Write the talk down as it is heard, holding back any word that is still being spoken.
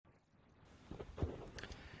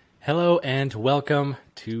Hello and welcome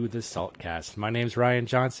to the Saltcast. My name's Ryan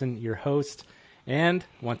Johnson, your host, and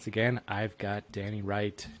once again, I've got Danny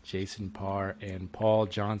Wright, Jason Parr, and Paul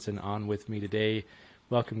Johnson on with me today.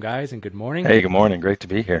 Welcome, guys, and good morning. Hey, good morning. Great to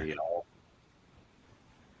be here.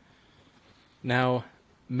 Now,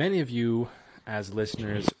 many of you as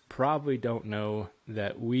listeners probably don't know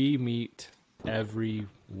that we meet every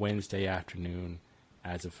Wednesday afternoon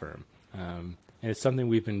as a firm. And it's something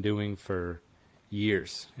we've been doing for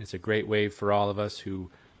years. It's a great way for all of us who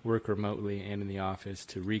work remotely and in the office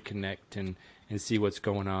to reconnect and see what's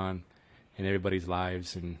going on in everybody's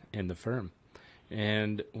lives and in the firm.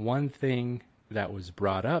 And one thing that was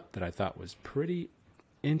brought up that I thought was pretty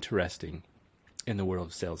interesting in the world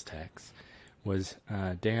of sales tax was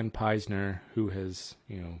Dan Peisner, who has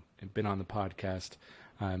been on the podcast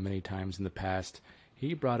many times in the past.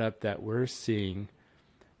 He brought up that we're seeing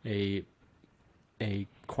a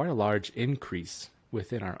quite a large increase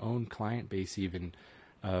within our own client base, even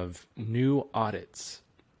of new audits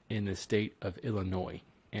in the state of Illinois.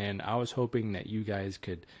 And I was hoping that you guys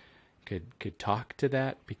could talk to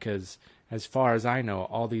that, because as far as I know,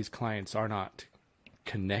 all these clients are not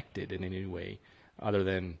connected in any way other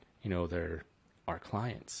than they're our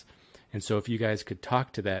clients. And so if you guys could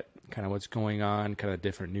talk to that, kind of what's going on, kind of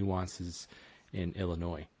different nuances in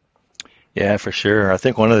Illinois. Yeah, for sure. I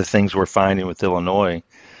think one of the things we're finding with Illinois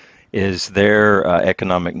is their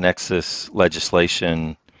economic nexus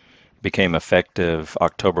legislation became effective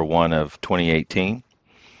October 1 of 2018.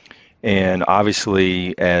 And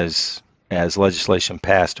obviously, as legislation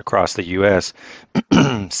passed across the U.S.,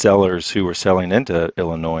 sellers who were selling into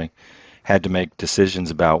Illinois had to make decisions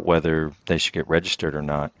about whether they should get registered or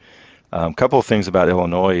not. A couple of things about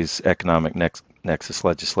Illinois' economic nexus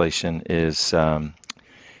legislation is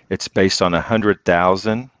it's based on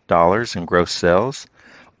 $100,000 in gross sales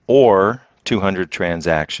or 200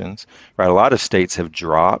 transactions. Right? A lot of states have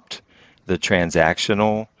dropped the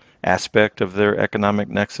transactional aspect of their economic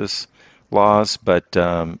nexus laws, but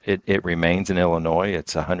it remains in Illinois.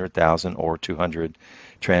 It's 100,000 or 200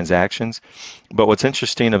 transactions. But what's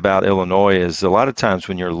interesting about Illinois is a lot of times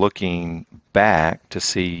when you're looking back to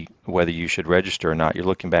see whether you should register or not, you're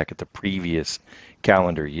looking back at the previous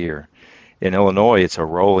calendar year. In Illinois, it's a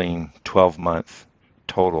rolling 12-month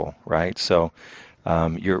total, right? So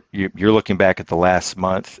you're looking back at the last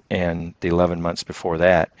month and the 11 months before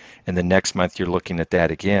that, and the next month you're looking at that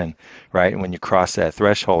again, right? And when you cross that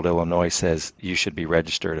threshold, Illinois says you should be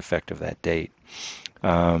registered effective that date.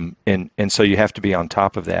 And so you have to be on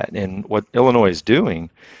top of that. And what Illinois is doing,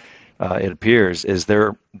 it appears, is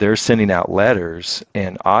they're sending out letters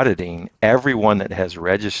and auditing everyone that has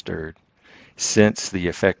registered since the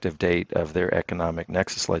effective date of their economic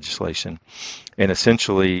nexus legislation, and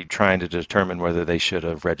essentially trying to determine whether they should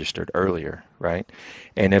have registered earlier, right?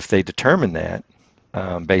 And if they determine that,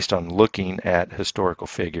 based on looking at historical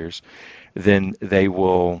figures, then they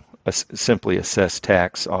will simply assess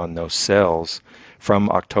tax on those sales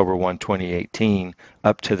from October 1, 2018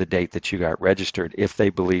 up to the date that you got registered, if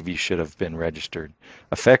they believe you should have been registered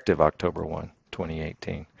effective October 1,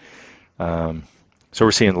 2018. So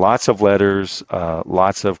we're seeing lots of letters,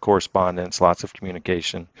 lots of correspondence, lots of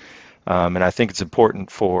communication. And I think it's important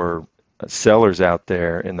for sellers out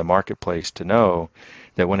there in the marketplace to know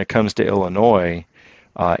that when it comes to Illinois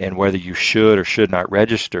and whether you should or should not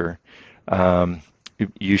register,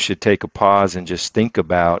 you should take a pause and just think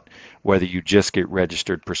about whether you just get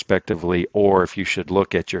registered prospectively or if you should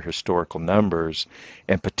look at your historical numbers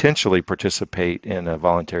and potentially participate in a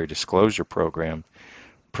voluntary disclosure program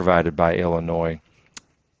provided by Illinois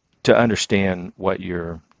to understand what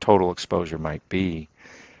your total exposure might be.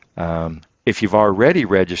 If you've already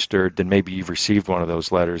registered, then maybe you've received one of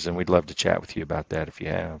those letters, and we'd love to chat with you about that if you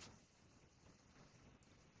have.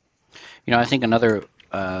 I think another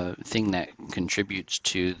thing that contributes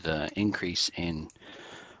to the increase in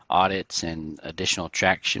audits and additional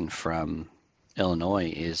traction from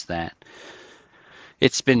Illinois is that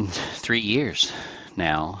it's been 3 years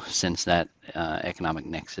now since that economic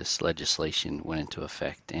nexus legislation went into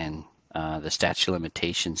effect, and the statute of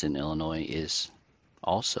limitations in Illinois is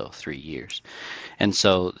also 3 years. And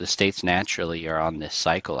so the states naturally are on this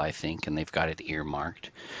cycle, I think, and they've got it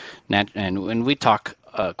earmarked. And when we talk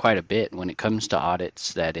quite a bit when it comes to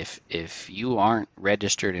audits, that if you aren't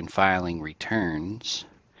registered in filing returns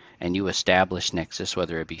and you establish nexus,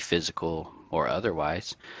 whether it be physical or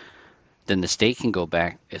otherwise, then the state can go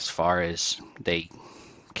back as far as they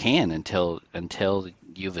can until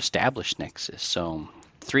you've established nexus. So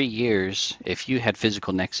 3 years, if you had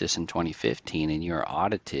physical nexus in 2015 and you're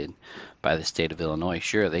audited by the state of Illinois,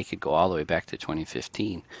 sure, they could go all the way back to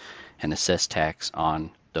 2015 and assess tax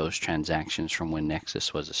on those transactions from when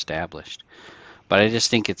Nexus was established. But I just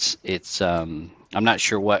think it's I'm not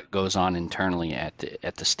sure what goes on internally at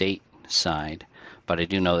the state side, but I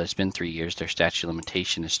do know that it's been 3 years. Their statute of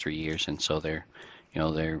limitation is 3 years, and so they're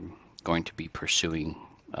going to be pursuing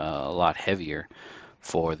a lot heavier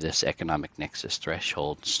for this economic nexus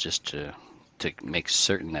thresholds, just to make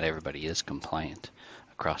certain that everybody is compliant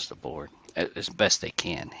across the board as best they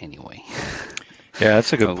can anyway. Yeah,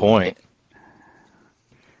 that's a good point.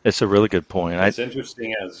 It's a really good point. It's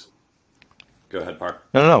interesting as... Go ahead, Park.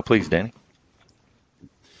 No, please, Danny.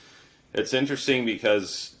 It's interesting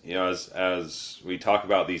because, as we talk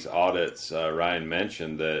about these audits, Ryan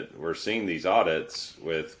mentioned that we're seeing these audits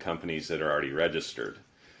with companies that are already registered.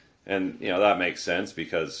 And, that makes sense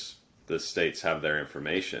because the states have their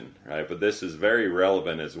information, right? But this is very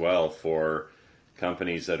relevant as well for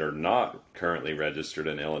companies that are not currently registered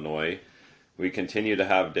in Illinois. We continue to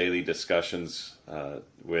have daily discussions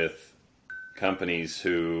with companies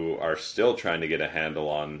who are still trying to get a handle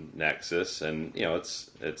on Nexus, and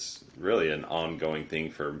it's really an ongoing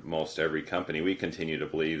thing for most every company. We continue to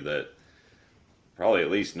believe that probably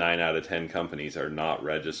at least 9 out of 10 companies are not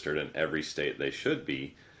registered in every state they should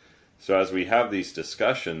be. So as we have these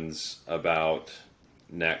discussions about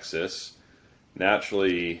Nexus,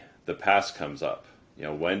 naturally the past comes up.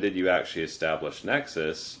 When did you actually establish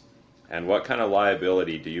Nexus, and what kind of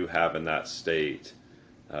liability do you have in that state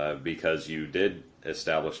because you did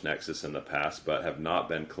establish Nexus in the past but have not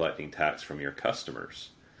been collecting tax from your customers?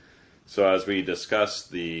 So as we discuss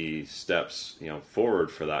the steps forward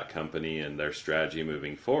for that company and their strategy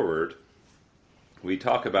moving forward, we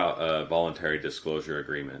talk about a voluntary disclosure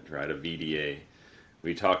agreement, right? A VDA.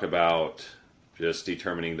 We talk about just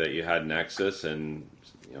determining that you had Nexus and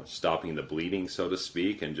stopping the bleeding, so to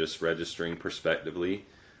speak, and just registering prospectively,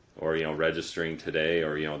 or registering today,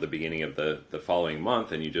 or the beginning of the following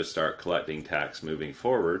month, and you just start collecting tax moving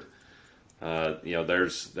forward.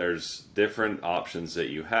 There's different options that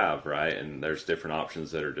you have, right? And there's different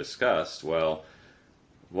options that are discussed. Well,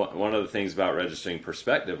 one of the things about registering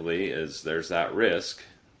prospectively is there's that risk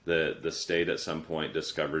that the state at some point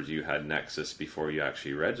discovers you had Nexus before you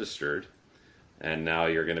actually registered, and now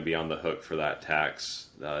you're going to be on the hook for that tax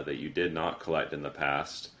that you did not collect in the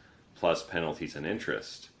past, plus penalties and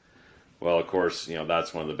interest. Well, of course,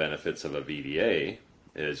 that's one of the benefits of a VDA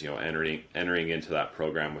is entering into that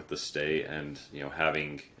program with the state and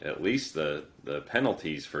having at least the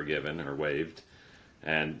penalties forgiven or waived,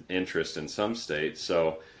 and interest in some states.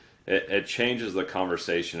 So it changes the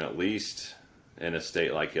conversation, at least in a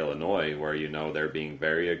state like Illinois, where they're being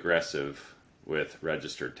very aggressive with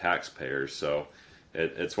registered taxpayers. So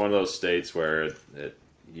it's one of those states where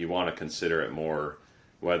you want to consider it more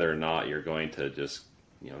whether or not you're going to just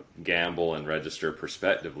gamble and register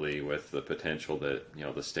prospectively with the potential that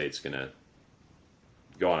the state's going to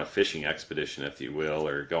go on a fishing expedition, if you will,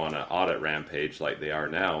 or go on an audit rampage like they are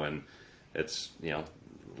now. And it's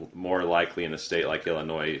more likely in a state like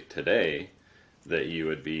Illinois today that you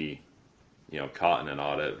would be caught in an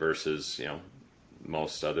audit versus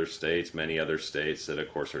most other states, many other states that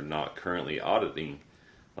of course are not currently auditing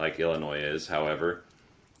like Illinois is. However,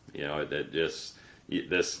 this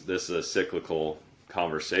is a cyclical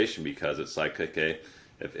conversation, because it's like, okay,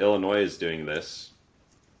 if Illinois is doing this,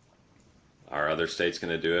 are other states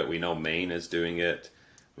going to do it? We know Maine is doing it.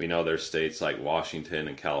 We know there's states like Washington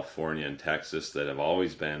and California and Texas that have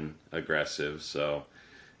always been aggressive. So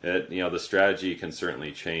the strategy can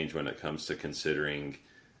certainly change when it comes to considering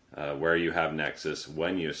where you have Nexus,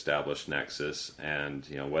 when you establish Nexus, and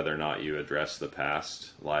whether or not you address the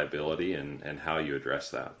past liability and how you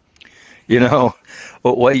address that.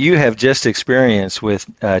 What you have just experienced with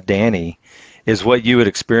Danny is what you would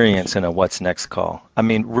experience in a What's Next call. I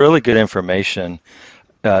mean, really good information,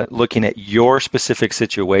 looking at your specific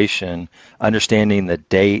situation, understanding the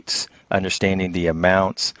dates, understanding the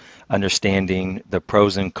amounts, understanding the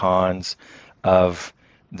pros and cons of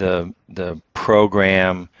the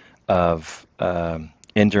program of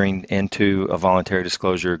entering into a voluntary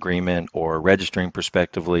disclosure agreement or registering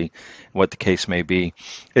prospectively, what the case may be.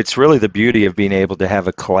 It's really the beauty of being able to have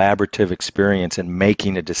a collaborative experience and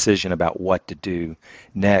making a decision about what to do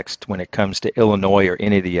next when it comes to Illinois or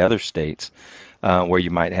any of the other states where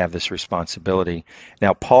you might have this responsibility.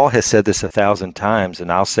 Now, Paul has said this 1,000 times,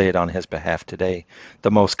 and I'll say it on his behalf today.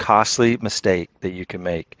 The most costly mistake that you can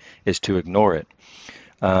make is to ignore it.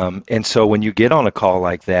 And so when you get on a call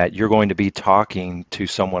like that, you're going to be talking to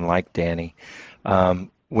someone like Danny.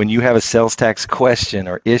 When you have a sales tax question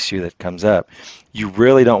or issue that comes up, you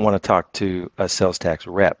really don't want to talk to a sales tax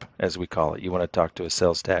rep, as we call it. You want to talk to a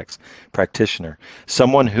sales tax practitioner,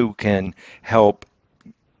 someone who can help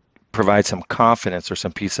provide some confidence or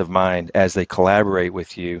some peace of mind as they collaborate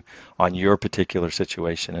with you on your particular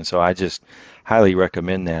situation. And so I just highly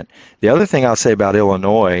recommend that. The other thing I'll say about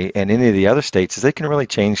Illinois and any of the other states is they can really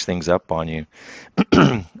change things up on you.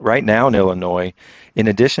 Right now in Illinois, in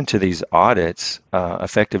addition to these audits,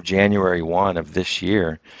 effective January 1 of this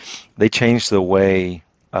year, they changed the way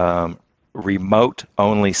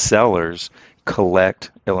remote-only sellers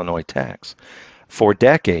collect Illinois tax. For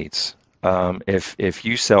decades, if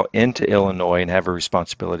you sell into Illinois and have a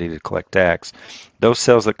responsibility to collect tax, those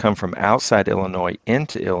sales that come from outside Illinois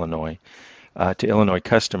into Illinois to Illinois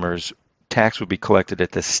customers, tax would be collected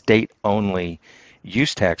at the state-only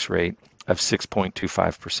use tax rate of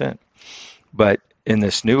 6.25%. But in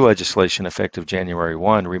this new legislation effective January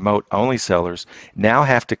 1, remote-only sellers now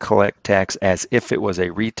have to collect tax as if it was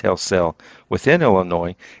a retail sale within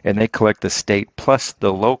Illinois, and they collect the state plus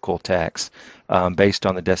the local tax based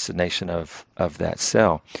on the destination of that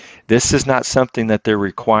sale. This is not something that they're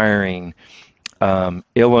requiring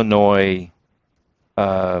Illinois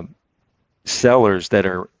sellers that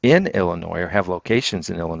are in Illinois or have locations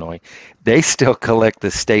in Illinois. They still collect the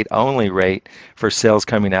state-only rate for sales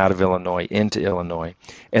coming out of Illinois into Illinois,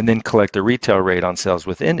 and then collect the retail rate on sales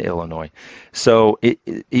within Illinois. So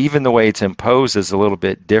even the way it's imposed is a little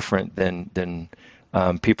bit different than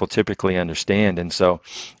people typically understand. And so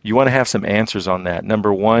you want to have some answers on that.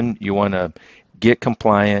 Number one, you want to get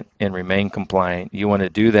compliant and remain compliant. You want to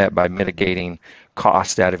do that by mitigating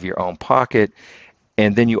cost out of your own pocket.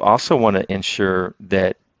 And then you also want to ensure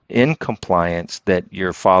that in compliance that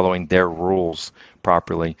you're following their rules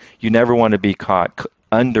properly. You never want to be caught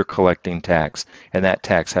under collecting tax and that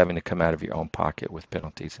tax having to come out of your own pocket with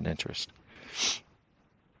penalties and interest.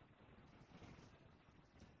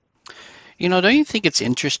 You know, don't you think it's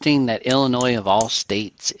interesting that Illinois of all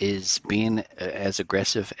states is being as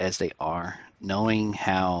aggressive as they are, knowing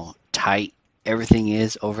how tight everything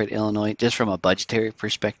is over at Illinois, just from a budgetary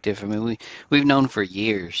perspective? I mean, we've known for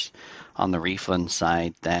years on the refund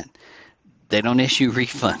side that they don't issue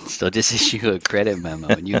refunds. They'll just issue a credit memo,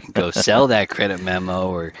 and you can go sell that credit memo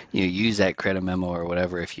or use that credit memo or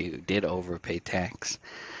whatever if you did overpay tax.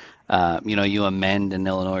 You amend an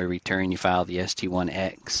Illinois return, you file the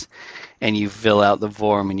ST1X, and you fill out the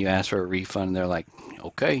form and you ask for a refund. And they're like,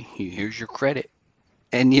 okay, here's your credit.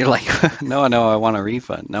 And you're like, no, I want a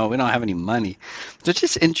refund. No, we don't have any money. So it's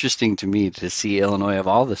just interesting to me to see Illinois of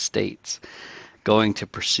all the states going to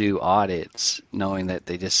pursue audits, knowing that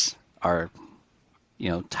they just are,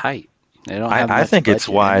 tight. They don't have I think budget. it's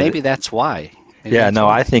why. And maybe that's why.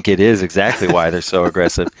 I think it is exactly why they're so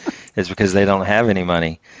aggressive. Is because they don't have any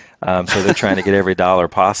money. So they're trying to get every dollar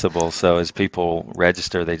possible. So as people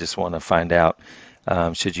register, they just want to find out,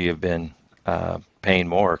 should you have been paying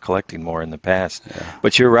more or collecting more in the past. Yeah.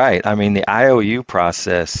 But you're right. I mean, the IOU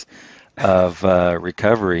process of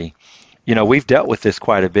recovery, we've dealt with this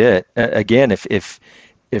quite a bit. Again, if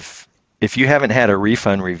you haven't had a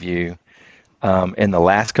refund review in the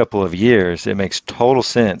last couple of years, it makes total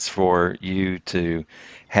sense for you to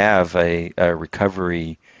have a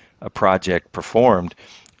recovery project performed.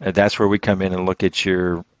 That's where we come in and look at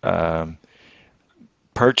your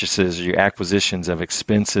purchases, your acquisitions of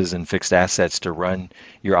expenses and fixed assets to run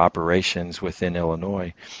your operations within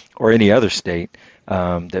Illinois or any other state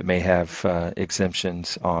that may have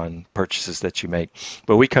exemptions on purchases that you make.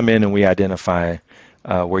 But we come in and we identify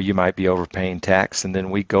where you might be overpaying tax, and then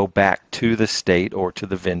we go back to the state or to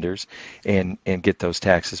the vendors and get those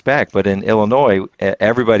taxes back. But in Illinois,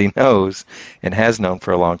 everybody knows and has known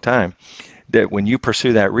for a long time that when you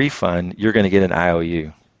pursue that refund, you're going to get an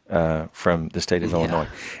IOU. From the state of Illinois.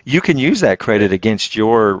 You can use that credit against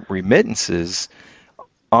your remittances,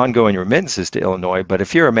 ongoing remittances to Illinois, but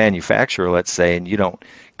if you're a manufacturer, let's say, and you don't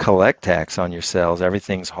collect tax on your sales,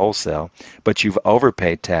 everything's wholesale, but you've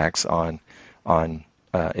overpaid tax on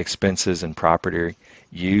expenses and property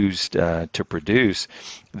used to produce,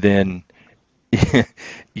 then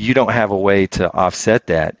you don't have a way to offset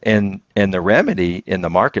that. And the remedy in the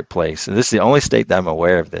marketplace, and this is the only state that I'm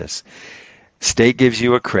aware of this, state gives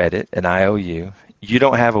you a credit, an IOU. You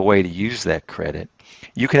don't have a way to use that credit.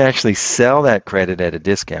 You can actually sell that credit at a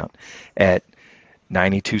discount at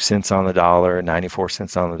 92 cents on the dollar, 94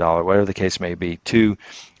 cents on the dollar, whatever the case may be, to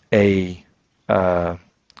a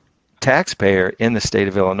taxpayer in the state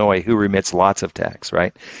of Illinois who remits lots of tax,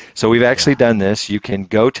 right? So we've actually done this. You can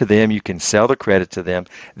go to them. You can sell the credit to them.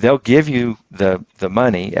 They'll give you the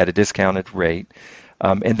money at a discounted rate.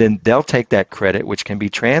 And then they'll take that credit, which can be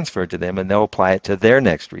transferred to them, and they'll apply it to their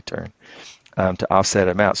next return to offset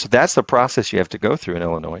them out. So that's the process you have to go through in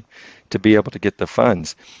Illinois to be able to get the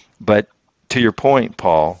funds. But to your point,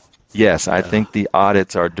 Paul, Yes, I think the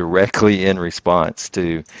audits are directly in response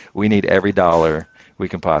to we need every dollar we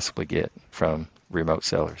can possibly get from remote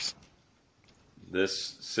sellers.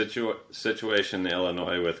 This situation in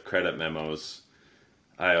Illinois with credit memos,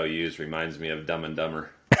 IOUs, reminds me of Dumb and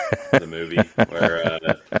Dumber, the movie, where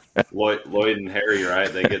Lloyd and Harry,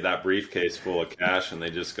 right? They get that briefcase full of cash and they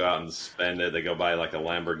just go out and spend it. They go buy like a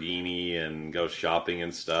Lamborghini and go shopping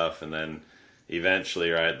and stuff, and then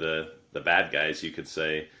eventually, right, the bad guys, you could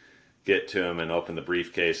say, get to him and open the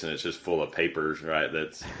briefcase and it's just full of papers, right,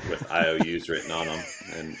 that's with IOUs written on them,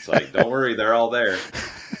 and it's like, don't worry, they're all there.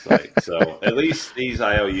 It's like, so at least these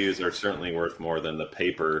IOUs are certainly worth more than the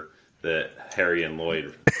paper that Harry and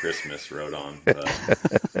Lloyd Christmas wrote on.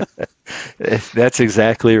 That's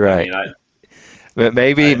exactly right. I mean, But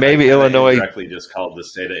maybe I Illinois indirectly just called the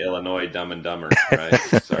state of Illinois Dumb and Dumber, right?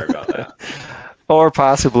 Sorry about that. or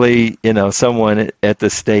possibly, someone at the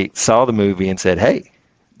state saw the movie and said, "Hey,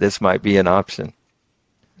 this might be an option."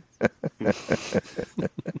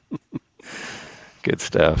 Good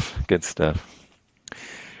stuff. Good stuff.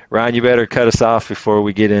 Ryan, you better cut us off before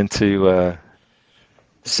we get into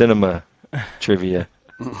cinema trivia.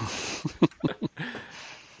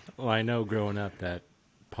 Well, I know growing up that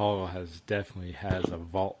Paul definitely has a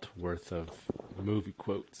vault worth of movie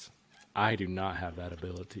quotes. I do not have that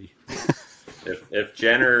ability. If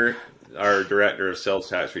Jenner, our director of sales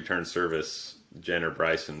tax return service, Jenner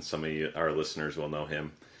Bryson, some of you, our listeners will know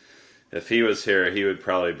him. If he was here, he would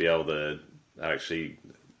probably be able to actually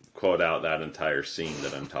quote out that entire scene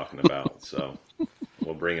that I'm talking about. So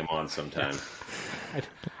we'll bring him on sometime.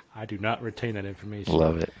 I do not retain that information.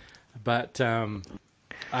 Love it. But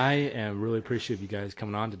I am really appreciative of you guys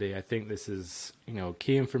coming on today. I think this is,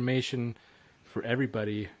 key information for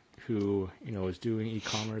everybody who, is doing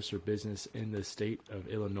e-commerce or business in the state of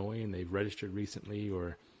Illinois and they've registered recently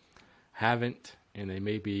or haven't, and they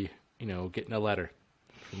may be, getting a letter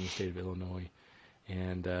from the state of Illinois.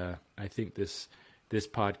 And I think this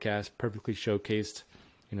podcast perfectly showcased,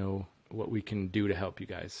 what we can do to help you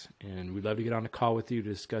guys. And we'd love to get on a call with you to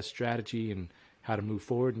discuss strategy and how to move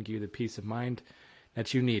forward and give you the peace of mind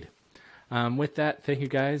that you need. With that, thank you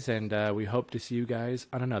guys, and we hope to see you guys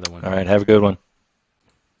on another one. All right, have a good one.